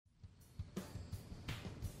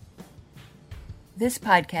This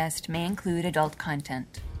podcast may include adult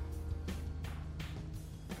content.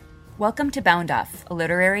 Welcome to Bound Off, a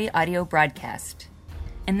literary audio broadcast.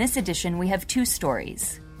 In this edition, we have two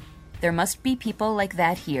stories. There Must Be People Like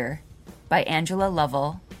That Here, by Angela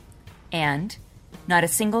Lovell, and Not a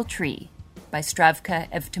Single Tree, by Stravka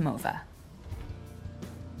Evtimova.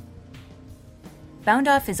 Bound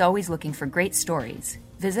Off is always looking for great stories.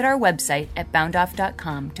 Visit our website at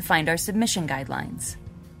boundoff.com to find our submission guidelines.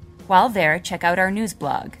 While there, check out our news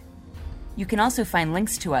blog. You can also find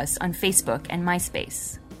links to us on Facebook and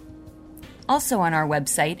MySpace. Also on our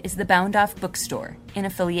website is the Bound Off bookstore, in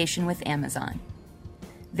affiliation with Amazon.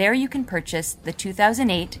 There you can purchase the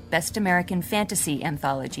 2008 Best American Fantasy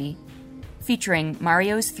Anthology, featuring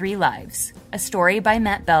Mario's Three Lives, a story by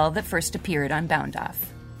Matt Bell that first appeared on Bound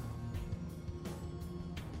Off.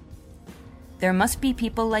 There Must Be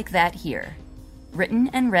People Like That Here, written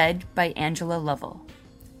and read by Angela Lovell.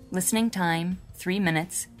 Listening time, 3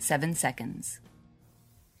 minutes, 7 seconds.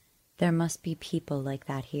 There must be people like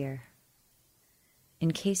that here.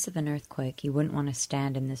 In case of an earthquake, you wouldn't want to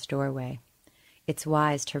stand in this doorway. It's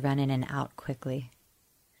wise to run in and out quickly.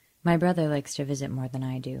 My brother likes to visit more than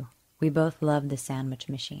I do. We both love the sandwich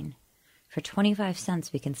machine. For 25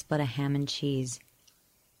 cents, we can split a ham and cheese.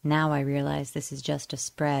 Now I realize this is just a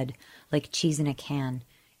spread, like cheese in a can.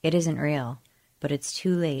 It isn't real, but it's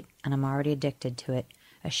too late, and I'm already addicted to it,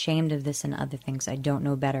 ashamed of this and other things I don't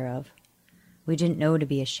know better of. We didn't know to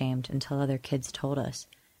be ashamed until other kids told us,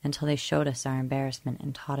 until they showed us our embarrassment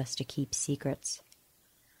and taught us to keep secrets.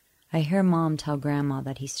 I hear Mom tell Grandma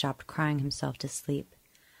that he stopped crying himself to sleep.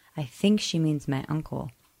 I think she means my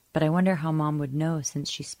uncle, but I wonder how Mom would know since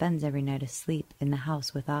she spends every night asleep in the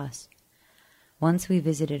house with us. Once we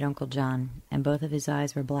visited Uncle John, and both of his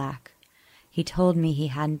eyes were black. He told me he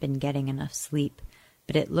hadn't been getting enough sleep,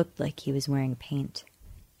 but it looked like he was wearing paint.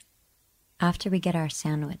 After we get our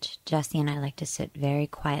sandwich, Jessie and I like to sit very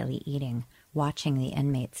quietly eating, watching the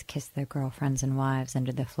inmates kiss their girlfriends and wives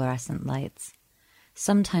under the fluorescent lights.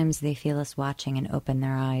 Sometimes they feel us watching and open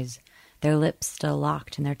their eyes, their lips still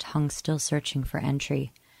locked and their tongues still searching for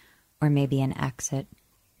entry, or maybe an exit.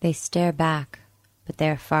 They stare back, but they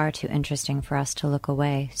are far too interesting for us to look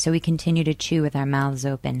away, so we continue to chew with our mouths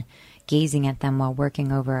open, gazing at them while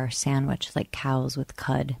working over our sandwich like cows with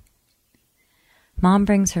cud. Mom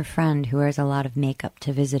brings her friend, who wears a lot of makeup,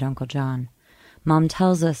 to visit Uncle John. Mom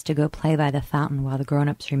tells us to go play by the fountain while the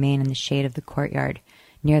grown-ups remain in the shade of the courtyard,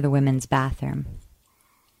 near the women's bathroom.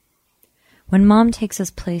 When Mom takes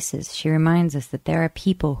us places, she reminds us that there are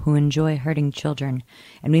people who enjoy hurting children,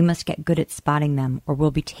 and we must get good at spotting them, or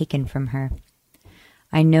we'll be taken from her.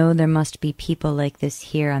 I know there must be people like this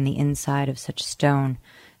here on the inside of such stone,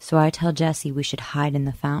 so I tell Jessie we should hide in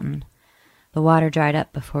the fountain. The water dried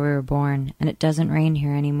up before we were born, and it doesn't rain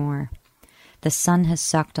here anymore. The sun has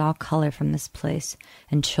sucked all color from this place,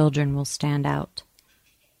 and children will stand out.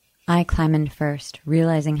 I climb in first,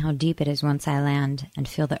 realizing how deep it is once I land, and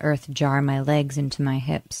feel the earth jar my legs into my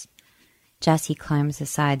hips. Jessie climbs the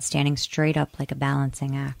side, standing straight up like a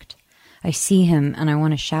balancing act. I see him, and I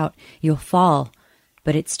want to shout, "You'll fall!"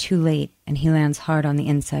 But it's too late, and he lands hard on the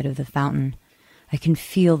inside of the fountain. I can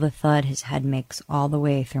feel the thud his head makes all the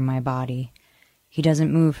way through my body. He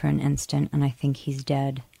doesn't move for an instant, and I think he's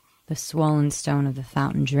dead. The swollen stone of the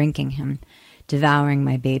fountain drinking him, devouring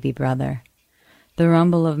my baby brother. The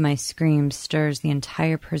rumble of my screams stirs the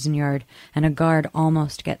entire prison yard, and a guard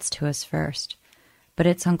almost gets to us first. But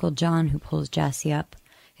it's Uncle John who pulls Jessie up,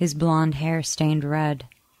 his blonde hair stained red.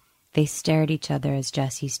 They stare at each other as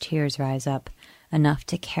Jessie's tears rise up, enough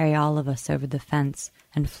to carry all of us over the fence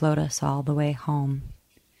and float us all the way home.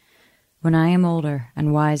 When I am older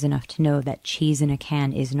and wise enough to know that cheese in a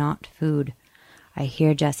can is not food, I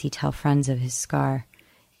hear Jessie tell friends of his scar.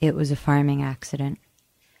 It was a farming accident,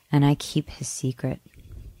 and I keep his secret.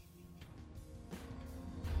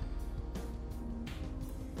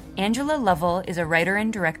 Angela Lovell is a writer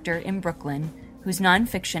and director in Brooklyn whose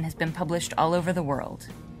nonfiction has been published all over the world.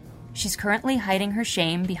 She's currently hiding her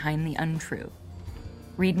shame behind the untrue.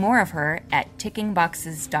 Read more of her at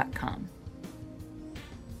tickingboxes.com.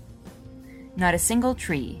 Not a Single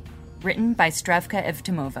Tree, written by Stravka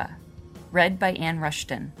Evtimova. Read by Anne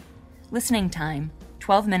Rushton. Listening time,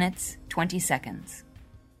 12 minutes, 20 seconds.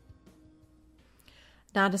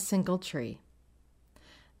 Not a single tree.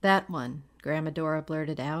 That one, Grandma Dora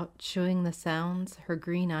blurted out, chewing the sounds, her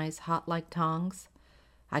green eyes hot like tongs.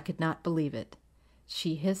 I could not believe it.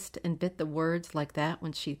 She hissed and bit the words like that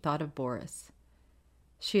when she thought of Boris.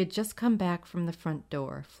 She had just come back from the front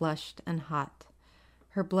door, flushed and hot.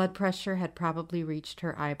 Her blood pressure had probably reached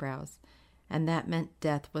her eyebrows, and that meant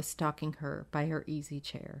death was stalking her by her easy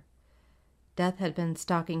chair. Death had been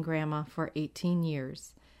stalking Grandma for 18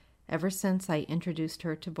 years, ever since I introduced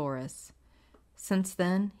her to Boris. Since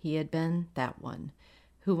then, he had been that one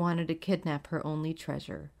who wanted to kidnap her only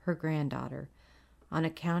treasure, her granddaughter, on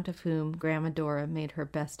account of whom Grandma Dora made her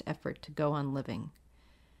best effort to go on living.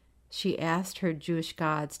 She asked her Jewish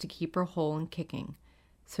gods to keep her whole and kicking,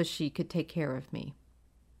 so she could take care of me.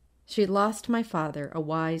 She had lost my father, a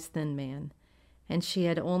wise, thin man, and she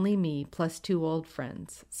had only me plus 2 old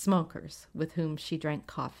friends, smokers, with whom she drank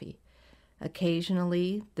coffee.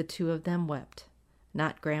 Occasionally, the 2 of them wept,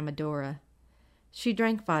 not Grandma Dora. She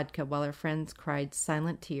drank vodka while her friends cried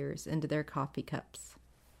silent tears into their coffee cups.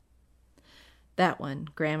 That one,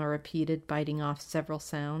 Grandma repeated, biting off several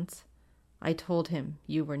sounds. I told him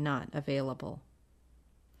you were not available.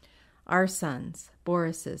 Our sons,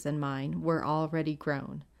 Boris's and mine, were already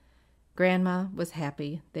grown. Grandma was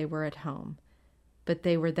happy they were at home, but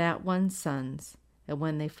they were that one's sons, and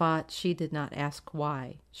when they fought, she did not ask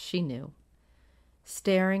why. She knew.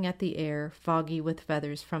 Staring at the air, foggy with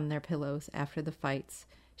feathers from their pillows after the fights,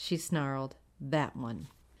 she snarled, "That one."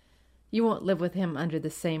 "You won't live with him under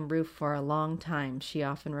the same roof for a long time," she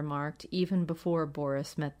often remarked, even before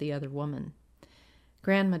Boris met the other woman.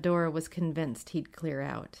 Grandma Dora was convinced he'd clear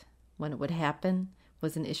out. When it would happen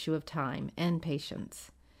was an issue of time and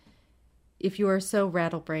patience. "If you are so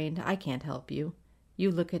rattle-brained, I can't help you.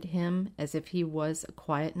 You look at him as if he was a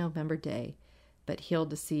quiet November day, but he'll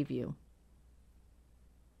deceive you."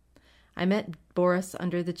 I met Boris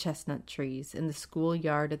under the chestnut trees in the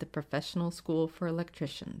schoolyard of the Professional School for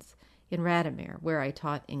Electricians in Radomir, where I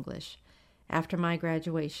taught English, after my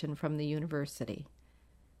graduation from the university.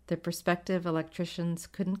 The prospective electricians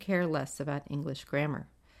couldn't care less about English grammar.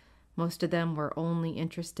 Most of them were only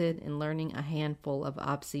interested in learning a handful of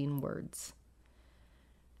obscene words.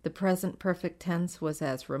 The present perfect tense was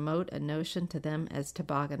as remote a notion to them as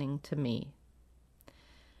tobogganing to me.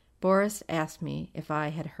 Boris asked me if I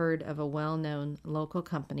had heard of a well-known local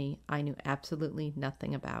company I knew absolutely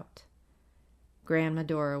nothing about. Grandma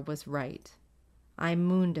Dora was right. I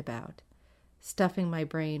mooned about, stuffing my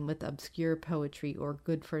brain with obscure poetry or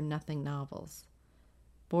good-for-nothing novels.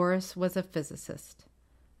 Boris was a physicist,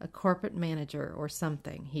 a corporate manager or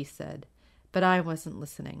something, he said, but I wasn't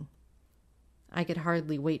listening. I could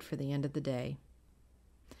hardly wait for the end of the day.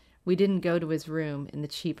 We didn't go to his room in the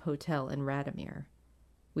cheap hotel in Radomir.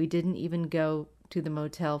 We didn't even go to the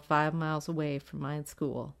motel 5 miles away from my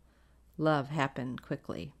school. Love happened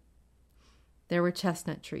quickly. There were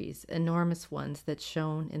chestnut trees, enormous ones that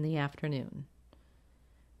shone in the afternoon.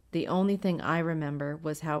 The only thing I remember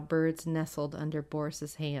was how birds nestled under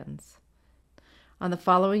Boris's hands. On the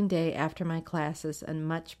following day after my classes and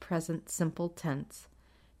much present simple tense,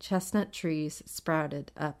 chestnut trees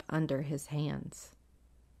sprouted up under his hands.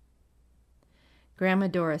 Grandma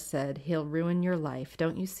Dora said, "He'll ruin your life.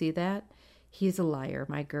 Don't you see that? He's a liar,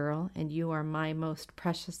 my girl, and you are my most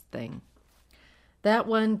precious thing." That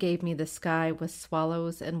one gave me the sky with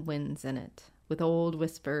swallows and winds in it, with old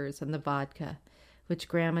whispers and the vodka, which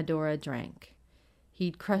Grandma Dora drank.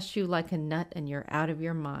 "He'd crush you like a nut and you're out of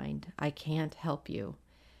your mind. I can't help you.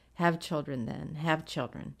 Have children then, have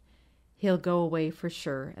children. He'll go away for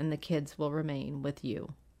sure, and the kids will remain with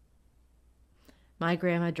you." My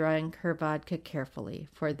grandma drank her vodka carefully,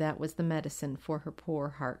 for that was the medicine for her poor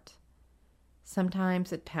heart.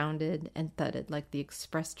 Sometimes it pounded and thudded like the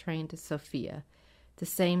express train to Sofia, the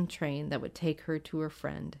same train that would take her to her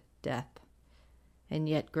friend, death. And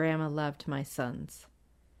yet Grandma loved my sons.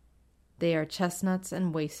 They are chestnuts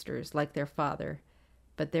and wasters like their father,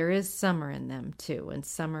 but there is summer in them, too, and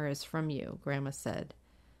summer is from you, Grandma said.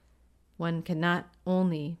 One cannot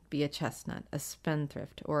only be a chestnut, a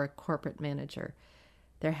spendthrift, or a corporate manager.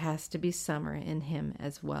 There has to be summer in him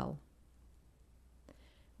as well.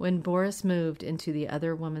 When Boris moved into the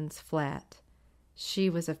other woman's flat,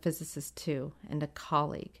 she was a physicist too, and a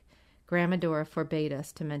colleague. Grandma Dora forbade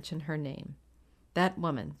us to mention her name. That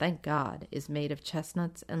woman, thank God, is made of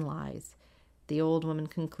chestnuts and lies, the old woman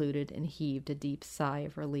concluded and heaved a deep sigh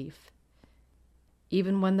of relief.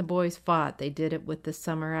 Even when the boys fought, they did it with the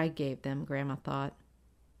summer I gave them, Grandma thought.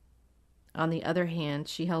 On the other hand,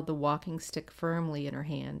 she held the walking stick firmly in her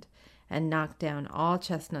hand and knocked down all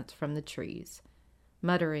chestnuts from the trees,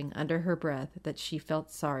 muttering under her breath that she felt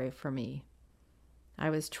sorry for me. I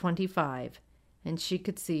was 25, and she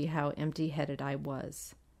could see how empty-headed I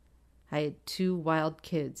was. I had 2 wild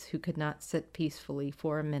kids who could not sit peacefully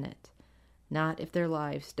for a minute, not if their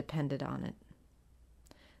lives depended on it.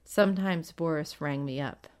 Sometimes Boris rang me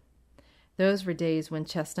up. Those were days when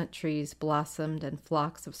chestnut trees blossomed and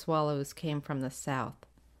flocks of swallows came from the south.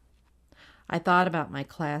 I thought about my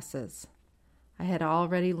classes. I had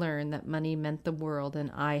already learned that money meant the world and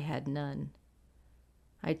I had none.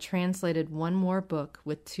 I translated one more book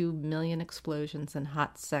with 2 million explosions and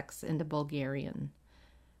hot sex into Bulgarian.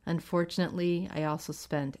 Unfortunately, I also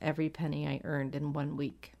spent every penny I earned in 1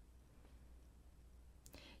 week.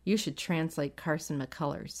 You should translate Carson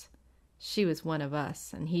McCullers. She was one of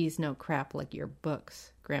us, and he's no crap like your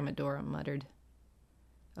books, Grandma Dora muttered.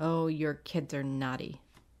 Oh, your kids are naughty.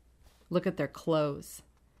 Look at their clothes.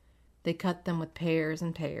 They cut them with pairs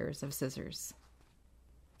and pairs of scissors.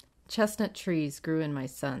 Chestnut trees grew in my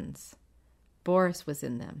sons. Boris was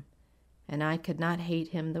in them, and I could not hate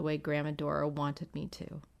him the way Grandma Dora wanted me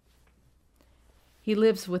to. He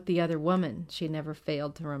lives with the other woman, she never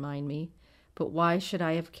failed to remind me, but why should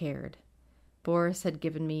I have cared? Boris had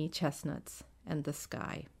given me chestnuts and the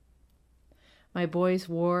sky. My boys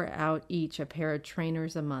wore out each a pair of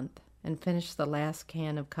trainers a month and finished the last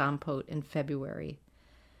can of compote in February.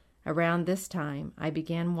 Around this time, I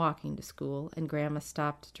began walking to school, and Grandma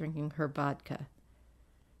stopped drinking her vodka.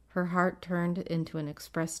 Her heart turned into an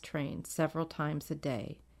express train several times a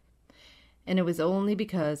day, and it was only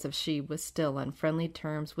because she was still on friendly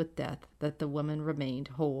terms with death that the woman remained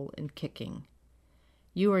whole and kicking.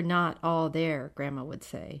 You are not all there, Grandma would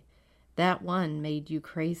say. That one made you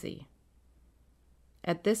crazy.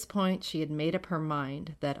 At this point, she had made up her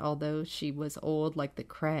mind that although she was old like the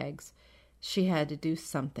Craggs, she had to do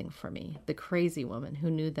something for me, the crazy woman who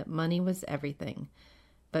knew that money was everything,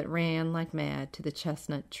 but ran like mad to the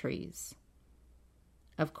chestnut trees.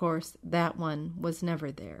 Of course, that one was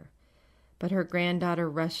never there, but her granddaughter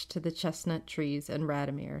rushed to the chestnut trees and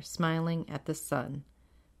Radomir, smiling at the sun.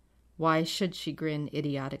 Why should she grin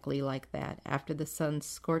idiotically like that after the sun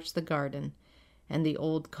scorched the garden and the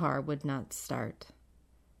old car would not start?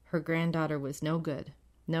 Her granddaughter was no good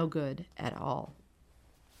at all.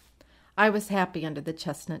 I was happy under the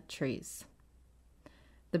chestnut trees.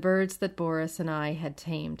 The birds that Boris and I had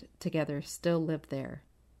tamed together still lived there.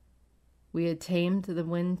 We had tamed the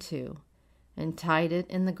wind too, and tied it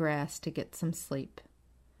in the grass to get some sleep.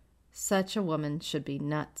 Such a woman should be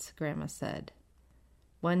nuts, Grandma said.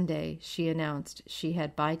 One day she announced she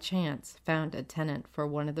had by chance found a tenant for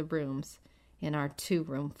one of the rooms in our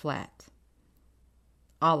 2-room flat.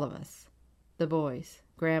 All of us, the boys,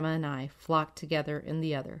 Grandma and I, flocked together in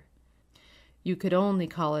the other. You could only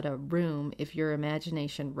call it a room if your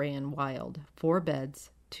imagination ran wild. 4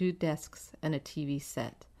 beds, 2 desks, and a TV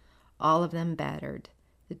set, all of them battered,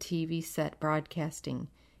 the TV set broadcasting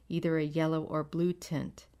either a yellow or blue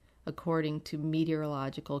tint according to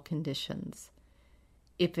meteorological conditions.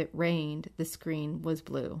 If it rained, the screen was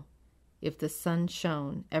blue. If the sun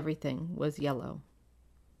shone, everything was yellow.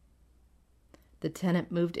 The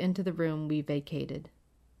tenant moved into the room we vacated.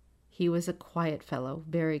 He was a quiet fellow,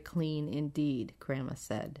 very clean indeed, Grandma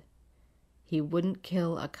said. He wouldn't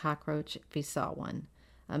kill a cockroach if he saw one,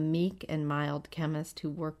 a meek and mild chemist who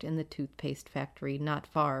worked in the toothpaste factory not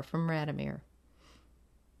far from Radomir.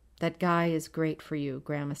 That guy is great for you,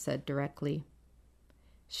 Grandma said directly.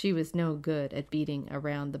 She was no good at beating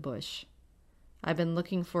around the bush. I've been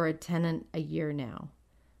looking for a tenant a year now.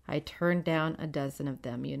 I turned down a dozen of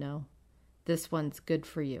them, you know. This one's good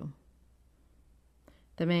for you.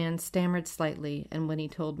 The man stammered slightly, and when he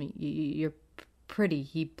told me, "You're pretty,"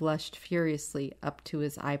 he blushed furiously up to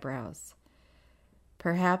his eyebrows.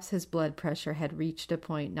 Perhaps his blood pressure had reached a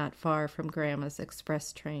point not far from Grandma's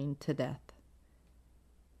express train to death.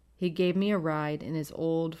 He gave me a ride in his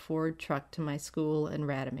old Ford truck to my school in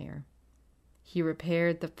Radomir. He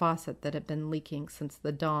repaired the faucet that had been leaking since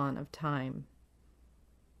the dawn of time.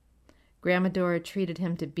 Grandma Dora treated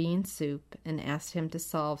him to bean soup and asked him to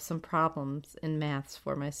solve some problems in maths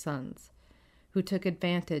for my sons, who took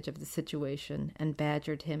advantage of the situation and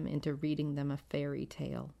badgered him into reading them a fairy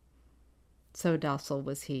tale. So docile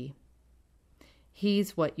was he.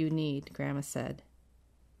 He's what you need, Grandma said.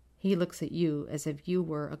 He looks at you as if you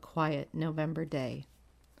were a quiet November day.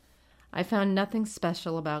 I found nothing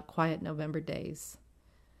special about quiet November days.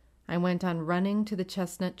 I went on running to the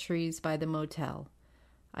chestnut trees by the motel.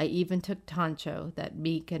 I even took Tancho, that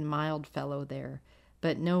meek and mild fellow, there,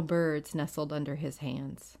 but no birds nestled under his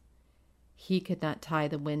hands. He could not tie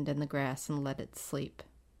the wind in the grass and let it sleep.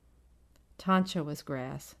 Tancho was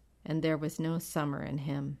grass, and there was no summer in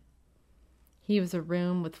him. He was a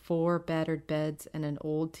room with 4 battered beds and an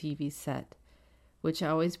old TV set, which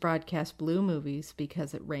always broadcast blue movies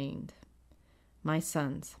because it rained. My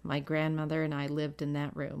sons, my grandmother, and I lived in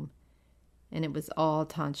that room, and it was all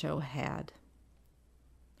Tancho had.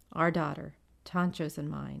 Our daughter, Tancho's and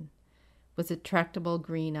mine, was a tractable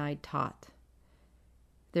green-eyed tot.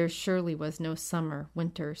 There surely was no summer,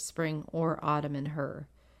 winter, spring, or autumn in her.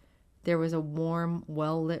 There was a warm,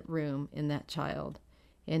 well-lit room in that child,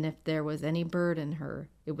 and if there was any bird in her,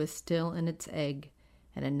 it was still in its egg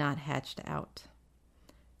and had not hatched out.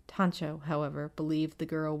 Tancho, however, believed the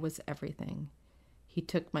girl was everything. He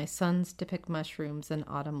took my sons to pick mushrooms and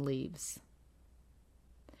autumn leaves.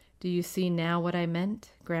 "Do you see now what I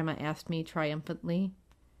meant?" Grandma asked me triumphantly.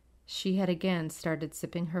 She had again started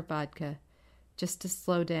sipping her vodka just to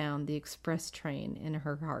slow down the express train in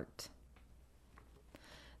her heart.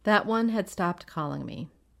 That one had stopped calling me.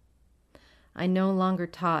 I no longer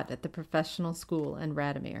taught at the professional school in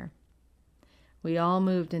Radomir. We all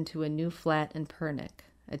moved into a new flat in Pernik,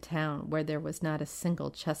 a town where there was not a single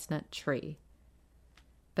chestnut tree.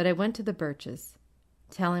 But I went to the birches,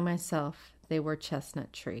 telling myself they were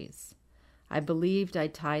chestnut trees. I believed I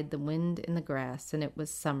tied the wind in the grass, and it was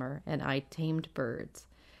summer, and I tamed birds,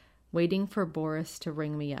 waiting for Boris to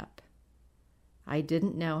ring me up. I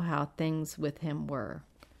didn't know how things with him were.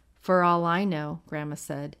 "For all I know," Grandma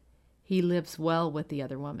said, "he lives well with the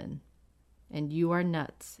other woman. And you are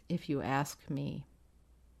nuts, if you ask me."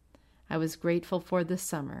 I was grateful for the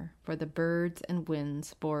summer, for the birds and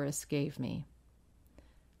winds Boris gave me.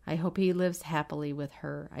 "I hope he lives happily with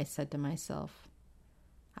her," I said to myself.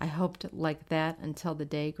 I hoped like that until the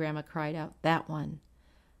day Grandma cried out, "That one!"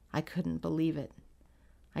 I couldn't believe it.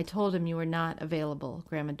 "I told him you were not available,"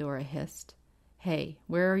 Grandma Dora hissed. "Hey,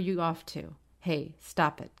 where are you off to? Hey,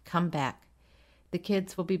 stop it. Come back. The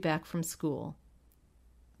kids will be back from school.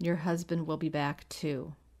 Your husband will be back,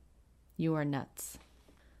 too. You are nuts."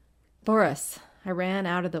 "Boris!" I ran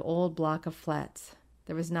out of the old block of flats.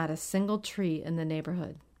 There was not a single tree in the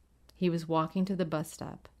neighborhood. He was walking to the bus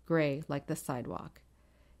stop, gray like the sidewalk.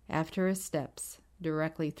 After his steps,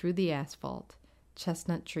 directly through the asphalt,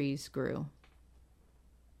 chestnut trees grew.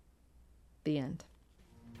 The end.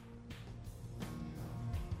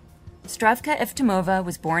 Stravka Evtimova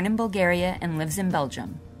was born in Bulgaria and lives in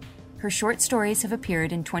Belgium. Her short stories have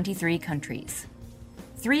appeared in 23 countries.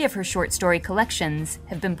 3 of her short story collections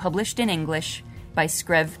have been published in English by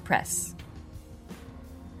Skrev Press.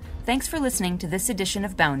 Thanks for listening to this edition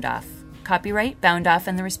of Bound Off. Copyright Bound Off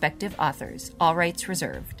and the respective authors, all rights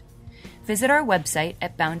reserved. Visit our website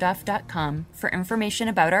at boundoff.com for information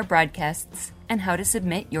about our broadcasts and how to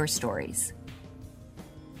submit your stories.